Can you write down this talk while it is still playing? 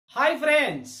Hi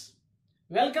friends,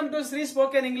 welcome to Sri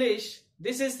Spoken English.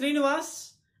 This is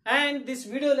Srinivas and this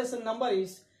video lesson number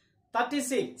is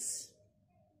 36.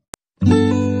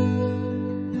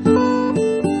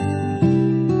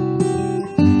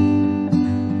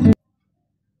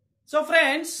 So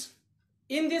friends,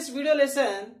 in this video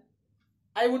lesson,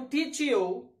 I would teach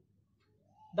you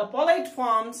the polite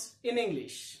forms in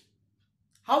English.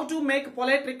 How to make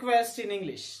polite requests in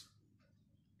English.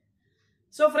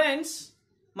 So friends,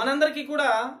 మనందరికీ కూడా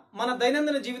మన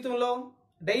దైనందిన జీవితంలో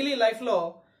daily లైఫ్లో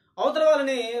అవతల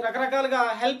వాళ్ళని రకరకాలుగా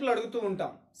హెల్ప్లు అడుగుతూ ఉంటాం,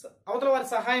 అవతల వారి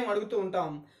సహాయం అడుగుతూ ఉంటాం.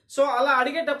 సో అలా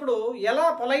అడిగేటప్పుడు ఎలా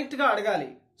పొలైట్గా అడగాలి,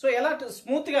 సో ఎలా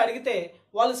స్మూత్గా అడిగితే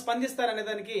వాళ్ళు స్పందిస్తారనే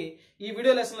దానికి ఈ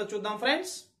వీడియో లెసన్లో చూద్దాం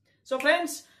friends. So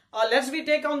friends, let's we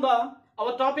take on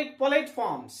our topic polite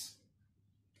forms.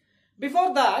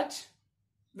 Before that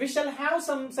we shall have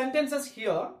some sentences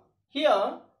here. Here,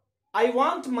 I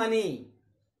want money.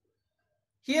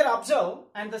 Here observe,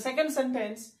 and the second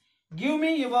sentence, give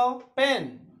me your pen.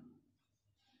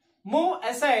 Move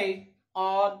aside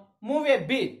or move a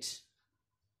bit.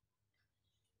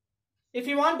 If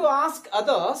you want to ask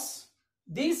others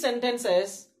these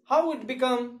sentences, how it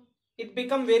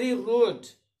become very rude.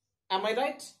 Am I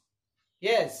right?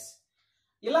 Yes.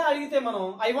 ఇలా అడిగితే మనం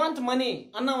I want money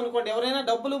అన్నాం అనుకోండి, ఎవరైనా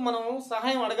డబ్బులు మనం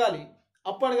సహాయం అడగాలి,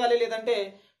 అప్పు అడగాలి, లేదంటే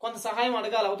కొంత సహాయం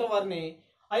అడగాలి అవతల వారిని.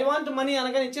 ఐ వాంట్ మనీ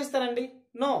అనగానే ఇచ్చేస్తారండి?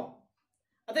 నో.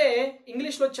 అదే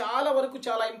ఇంగ్లీష్లో చాలా వరకు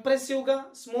చాలా ఇంప్రెసివ్గా,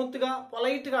 స్మూత్గా,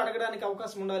 పొలైట్గా అడగడానికి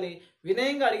అవకాశం ఉండాలి.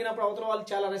 వినయంగా అడిగినప్పుడు అవతల వాళ్ళు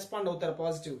చాలా రెస్పాండ్ అవుతారు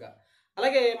పాజిటివ్గా.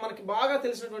 అలాగే మనకి బాగా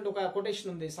తెలిసినటువంటి ఒక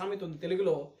కొటేషన్ ఉంది, సామెత ఉంది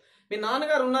తెలుగులో, మీ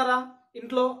నాన్నగారు ఉన్నారా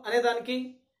ఇంట్లో అనేదానికి,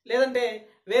 లేదంటే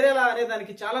వేరేలా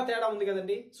అనేదానికి చాలా తేడా ఉంది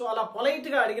కదండి. సో అలా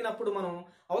పొలైట్గా అడిగినప్పుడు మనం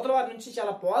అవతల వారి నుంచి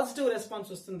చాలా పాజిటివ్ రెస్పాన్స్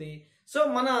వస్తుంది. సో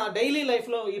మన డైలీ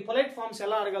లైఫ్లో ఈ పొలైట్ ఫార్మ్స్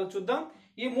ఎలా అడగాలో చూద్దాం.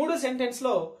 ఈ మూడు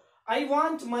సెంటెన్స్లో ఐ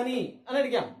వాంట్ మనీ అని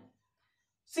అడిగాం.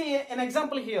 See an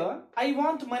example here. I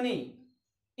want money.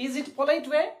 Is it polite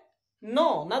way? No,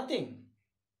 nothing.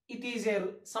 It is a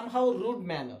somehow rude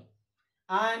manner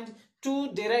and too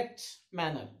direct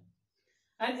manner.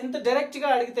 And ఇంత డైరెక్ట్గా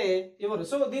అడిగితే ఎవరు?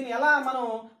 సో దీన్ని ఎలా మనం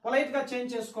పొలైట్గా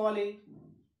చేంజ్ చేసుకోవాలి?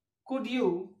 Could you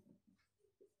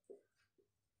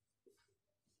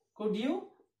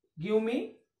give me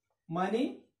money?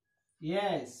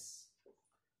 Yes.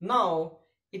 Now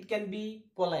it can be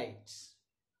polite.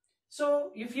 So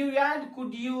if you add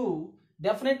could you,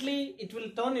 definitely it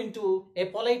will turn into a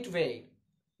polite way,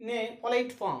 in a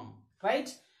polite form, right?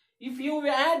 If you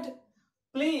add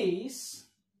please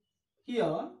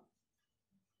here,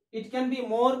 it can be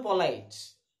more polite.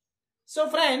 So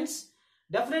friends,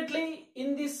 definitely in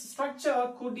this structure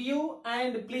could you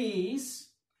and please,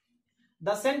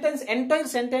 the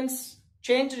entire sentence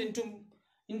changed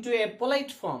into a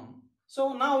polite form. So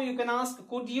now you can ask,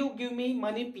 could you give me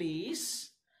money please?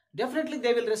 Definitely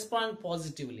they will respond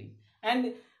positively. And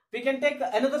we can take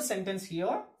another sentence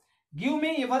here. Give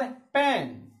me your pen.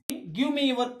 Give me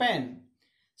your pen.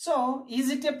 So is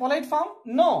it a polite form?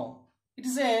 No. It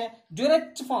is a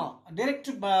direct form,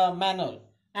 manner.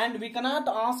 And we cannot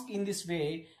ask in this way.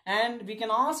 And we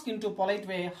can ask into polite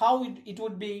way. How it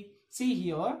would be? See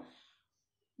here.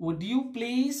 Would you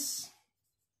please?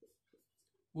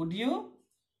 Would you?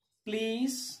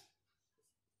 Please,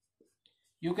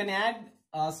 you can add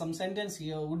some sentence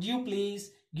here. Would you please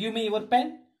give me your pen?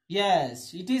 Yes,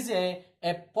 it is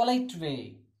a polite way.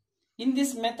 In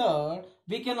this method,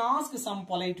 we can ask some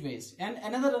polite ways. And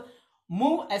another,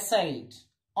 move aside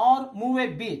or move a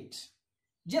bit.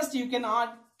 Just you can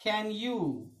add can you.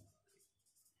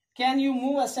 Can you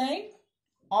move aside?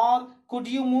 Or could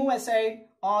you move aside?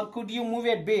 Or could you move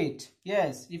a bit?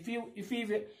 Yes,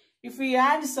 if we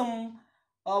add some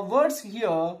words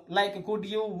here like could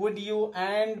you, would you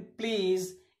and please,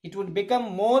 it would become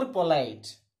more polite,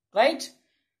 right?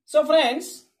 So friends,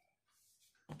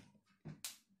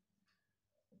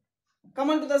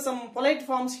 come on to some polite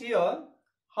forms here.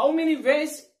 How many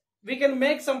ways we can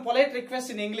make some polite requests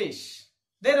in English?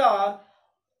 There are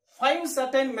 5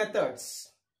 certain methods,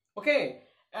 okay?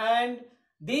 And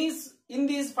in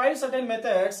these 5 certain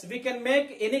methods we can make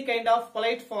any kind of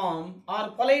polite form or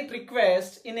polite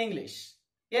request in English.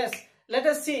 Yes, let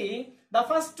us see the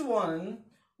first one.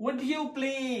 Would you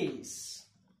please?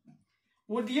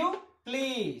 Would you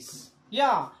please?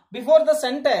 Yeah, before the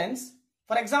sentence,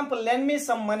 for example, lend me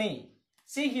some money.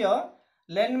 See here,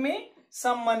 lend me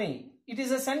some money. It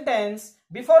is a sentence.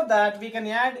 Before that, we can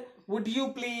add would you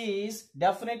please.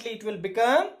 Definitely it will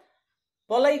become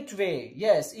polite way.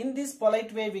 Yes, in this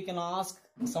polite way, we can ask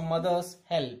some others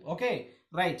help. Okay,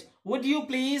 right. Would you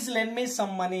please lend me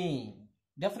some money?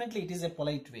 Definitely it is a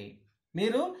polite way.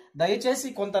 మీరు దయచేసి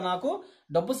కొంత నాకు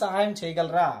డబ్బు సహాయం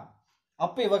చేయగలరా,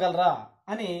 అప్పు ఇవ్వగలరా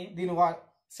అని దీని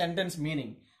సెంటెన్స్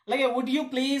మీనింగ్. అలాగే would you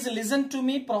please listen to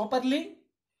me properly,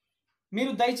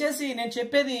 మీరు దయచేసి నేను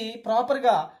చెప్పేది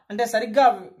ప్రాపర్గా అంటే సరిగ్గా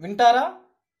వింటారా.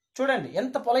 చూడండి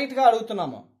ఎంత పొలైట్గా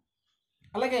అడుగుతున్నామో.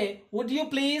 అలాగే would you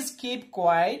please keep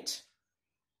quiet,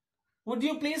 would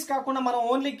you please కాకుండా మనం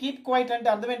ఓన్లీ కీప్ క్వైట్ అంటే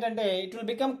అర్థం ఏంటంటే it will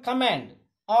become command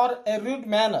are a rude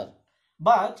manner.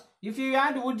 But if you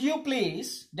add would you please,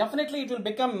 definitely it will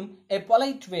become a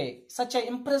polite way, such an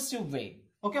impressive way.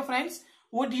 Okay friends,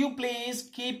 would you please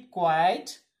keep quiet,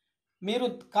 మీరు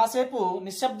కాసేపు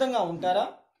నిశ్శబ్దంగా ఉంటారా.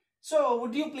 So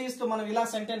would you please తో మనం ఇలా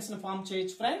sentence ని form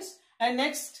చేయొచ్చు friends. And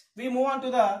next we move on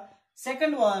to the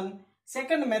second one,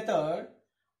 second method.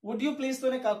 would you please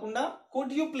తోనే కాకుండా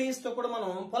could you please తో కూడా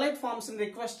మనం పొలైట్ ఫార్మ్స్ ని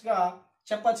రిక్వెస్ట్ గా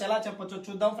చెప్పొచ్చు. ఎలా చెప్పొచ్చో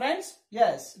చూద్దాం friends.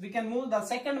 yes, we can move the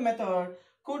second method,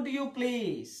 could you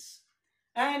please.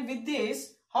 And with this,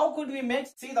 how could we make,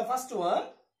 see the first one,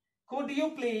 could you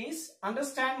please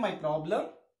understand my problem,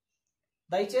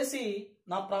 దయచేసి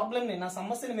నా problem ని, నా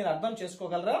సమస్యని మీరు అర్థం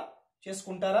చేసుకోగలరా,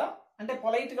 చేసుకుంటారా అంటే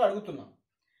పొలైట్ గా అడుగుతున్నాం.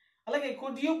 అలాగే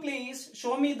could you please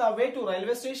show me the way to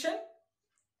railway station,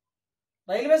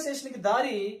 railway station కి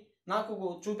దారి నాకు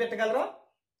చూపెట్టగలరా.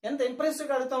 ఎంత ఇంప్రెసివ్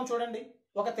గా అడుగుతాం చూడండి.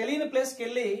 ఒక తెలియని ప్లేస్ కి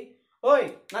వెళ్ళి ఓయ్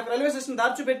నాకు రైల్వే స్టేషన్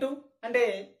దారి చూపెట్టు అంటే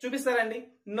చూపిస్తారండి.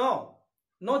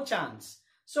 no chance.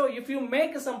 So if you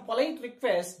make some polite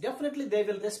request, definitely they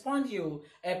will respond you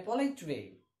a polite way.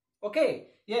 Okay,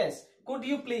 yes, could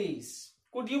you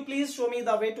please show me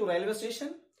the way to railway station,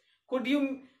 could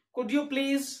you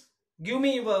please give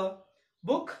me your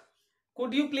book,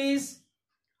 could you please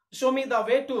show me the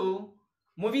way to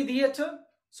movie theater.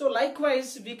 So likewise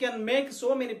we can make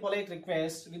so many polite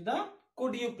requests with the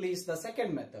could you please, the second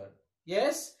method.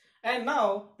 Yes, and now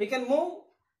we can move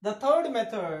the third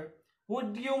method,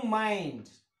 would you mind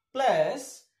plus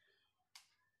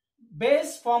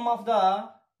base form of the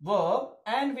verb,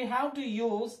 and we have to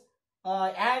use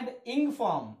add ing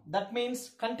form, that means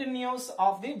continuous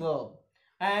of the verb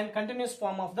and continuous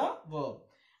form of the verb.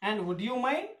 And would you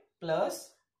mind plus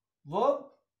verb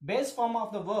base form of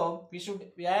the verb, we should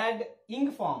add ing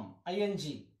form,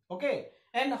 ing. Okay,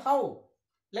 and how?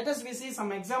 Let us we see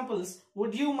some examples.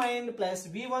 Would you mind plus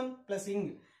v1 plus ing.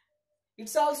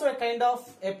 It's also a kind of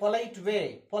a polite way,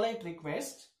 polite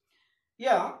request.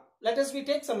 Yeah, let us we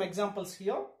take some examples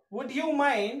here. Would you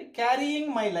mind carrying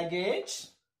my luggage,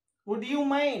 would you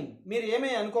mind మీరు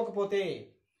ఏమీ అనుకోకపోతే,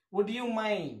 would you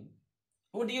mind,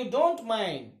 would you don't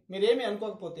mind మీరు ఏమీ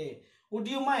అనుకోకపోతే, would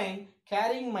you mind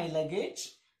carrying my luggage.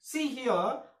 See here,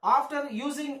 after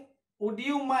using would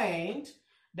you mind,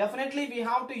 definitely we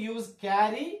have to use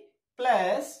carry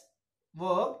plus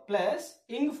verb plus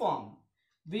ing form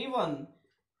v1.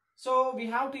 So we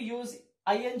have to use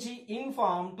ing ing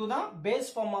form to the base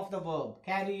form of the verb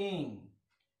carrying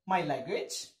my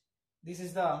luggage. This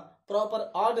is the proper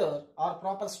order or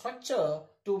proper structure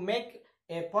to make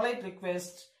a polite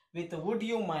request with would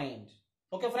you mind.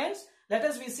 Okay friends, let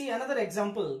us we see another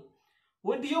example.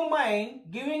 Would you mind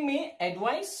giving me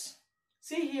advice.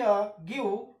 See here, give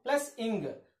plus ing,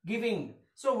 giving.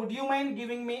 So would you mind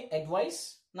giving me advice,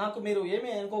 నాకు మీరు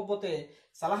ఏమీ అనుకోకపోతే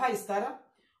సలహా ఇస్తారా.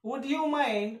 would you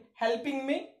mind helping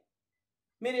me,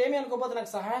 మీరు ఏమీ అనుకోకపోతే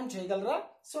నాకు సహాయం చేయగలరా.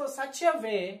 So such a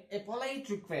way, a polite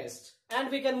request. And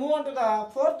we can move on to the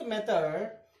fourth method,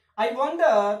 I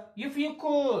wonder if you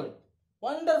could.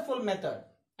 Wonderful method,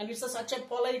 and it's such a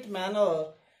polite manner.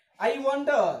 I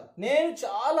wonder, నేను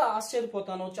చాలా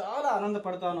ఆశ్చర్యపోతాను, చాలా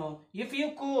ఆనందపడతాను. If you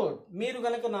could, మీరు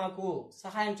గనక నాకు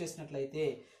సహాయం చేసినట్లయితే.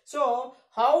 So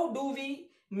how do we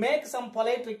make some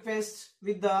polite requests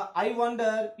with the I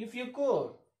wonder if you could.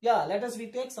 Yeah, let us we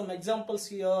take some examples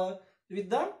here with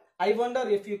the I wonder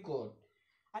if you could.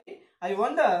 I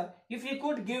wonder if you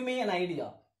could give me an idea.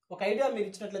 ఒక idea మీరు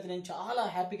ఇచ్చినట్లయితే నేను చాలా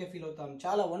హ్యాపీగా feel అవుతాను,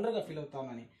 చాలా వండర్గా feel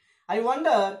అవుతానని. I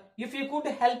wonder if you could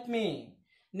help me.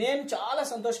 నేను చాలా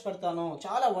సంతోషపడతాను,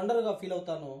 చాలా వండర్గా ఫీల్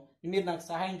అవుతాను మీరు నాకు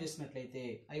సహాయం చేసినట్లయితే.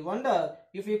 I wonder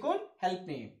if you could help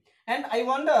me. And I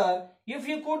wonder if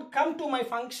you could come to my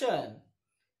function.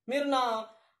 మీరు నా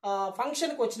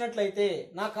ఫంక్షన్కి వచ్చినట్లయితే,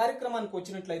 నా కార్యక్రమానికి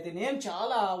వచ్చినట్లయితే నేను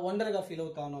చాలా వండర్గా ఫీల్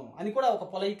అవుతాను అని కూడా ఒక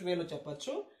పొలైట్ వేలో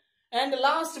చెప్పచ్చు. And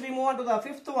last we move on to the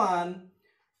fifth one,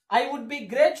 I would be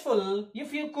grateful if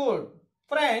you could.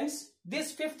 Friends, this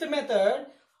fifth method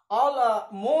all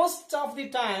most of the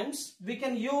times we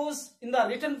can use in the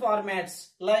written formats,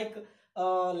 like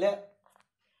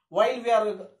while we are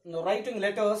writing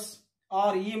letters or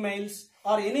emails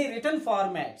or any written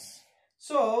formats.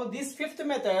 So this fifth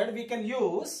method we can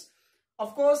use, of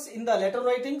course, in the letter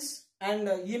writings and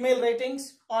email writings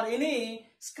or any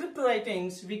script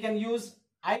writings. We can use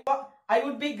I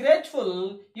would be grateful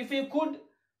if you could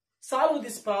solve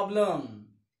this problem.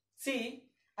 See,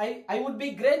 I would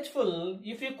be grateful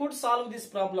if you could solve this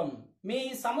problem. మీ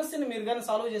సమస్యని మీరు కానీ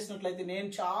solve చేసినట్లయితే నేను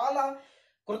చాలా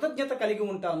కృతజ్ఞత కలిగి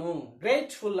ఉంటాను.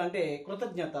 Grateful అంటే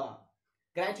కృతజ్ఞత,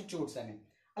 గ్రాటిట్యూడ్స్ అని.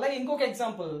 అలాగే ఇంకొక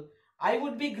example, I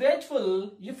would be grateful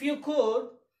if you could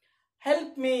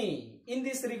help me in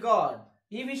this regard.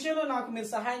 ఈ విషయంలో నాకు మీరు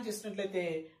సహాయం చేసినట్లయితే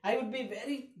I would be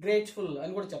very grateful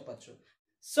అని కూడా చెప్పచ్చు.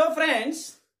 So friends,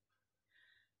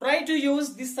 try to use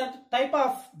these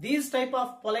type of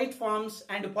polite forms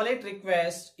and polite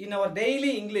requests in our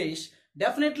daily English.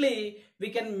 Definitely we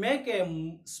can make a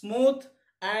smooth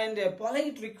and a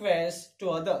polite request to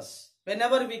others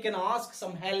whenever we can ask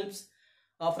some helps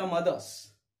from others.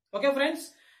 Okay friends,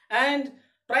 and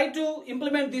try to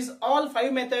implement these all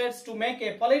 5 methods to make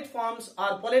a polite forms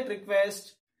or polite request.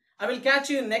 I will catch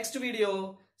you in next video.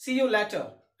 See you later.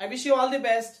 I wish you all the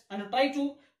best and try to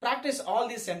practice all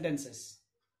these sentences.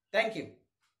 Thank you.